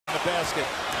basket.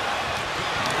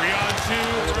 3-on-2,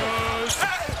 Drose.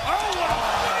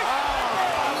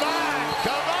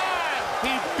 Come on!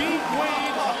 He beat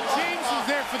Wade. James was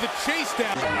there for the chase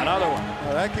down. Another one.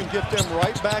 That can get them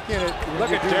right back in it. Look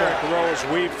at Derrick Rose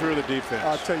weave through the defense.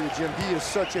 I'll tell you, Jim, he is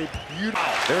such a beautiful.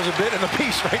 There's a bit in the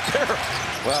piece right there.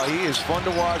 Well, he is fun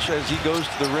to watch as he goes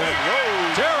to the rim.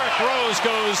 Derrick Rose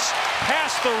goes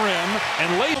past the rim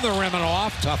and lays the rim and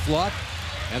off. Tough luck.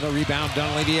 And the rebound,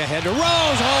 Dunleavy ahead to Rose.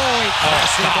 Oh, he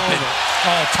stop it.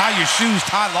 Oh, tie your shoes,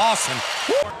 Ty Lawson.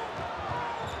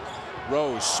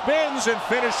 Rose spins and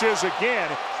finishes again.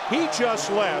 He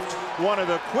just left one of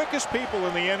the quickest people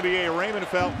in the NBA, Raymond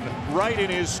Felton, right in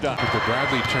his stuff. The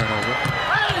Bradley turnover.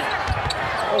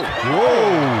 Oh,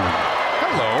 whoa.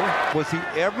 Hello. Was he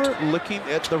ever looking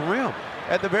at the rim?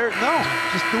 At the very, no,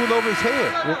 just threw it over his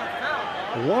head.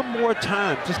 One more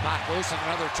time. Just knock loose and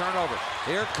another turnover.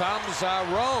 Here comes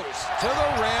Rose to the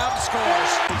rim,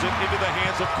 scores. Into the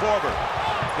hands of Korver.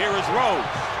 Here is Rose.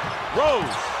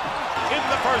 Rose in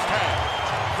the first half.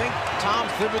 I think Tom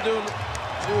Thibodeau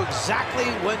knew exactly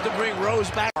when to bring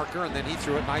Rose back. And then he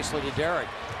threw it nicely to Derrick.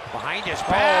 Behind his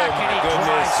back, and he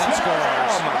drives and scores.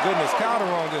 Oh, my goodness.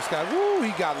 Counter on this guy. Woo,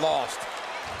 he got lost.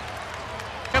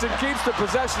 And keeps the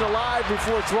possession alive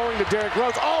before throwing to Derrick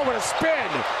Rose. Oh, what a spin!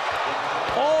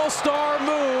 All-star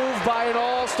move by an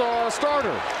all-star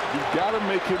starter. You got to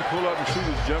make him pull up and shoot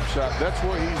his jump shot. That's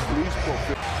where he's least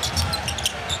proficient.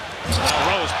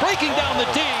 Rose breaking down the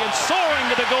D and soaring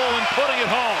to the goal and putting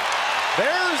it home.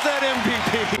 there's that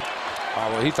MVP.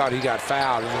 Oh, well, he thought he got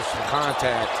fouled. There was some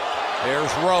contact.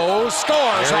 There's Rose,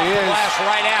 scores off the glass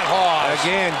right at Hawes.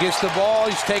 Again, gets the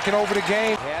ball. He's taking over the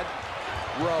game. Head,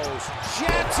 Rose,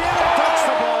 jets in and touch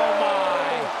the ball.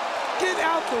 My, Get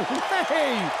out the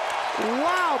way.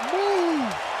 Wow, move.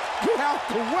 Get out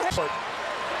the way.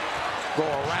 go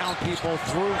around people,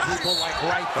 through people like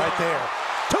right there.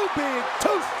 Too big,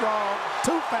 too strong,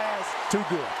 too fast, too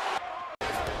good.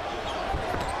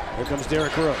 Here comes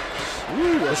Derrick Rose.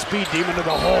 The speed demon to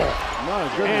the hole. My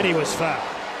goodness. And he was fouled.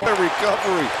 The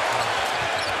recovery.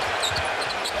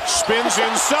 Spins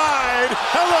inside.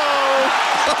 Hello.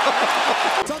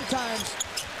 Sometimes,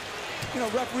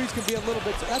 referees can be a little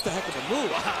bit, that's a heck of a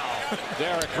move. Wow.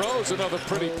 Derrick Rose, another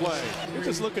pretty play. You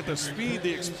just look at the speed,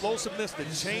 the explosiveness, the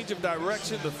change of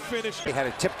direction, the finish. He had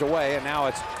it tipped away, and now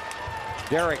it's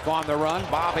Derrick on the run,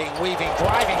 bobbing, weaving,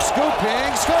 driving,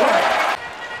 scooping, scoring.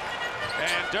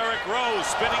 And Derrick Rose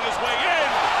spinning his way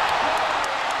in.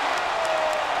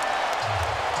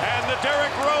 And the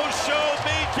Derrick Rose show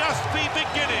may just be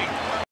beginning.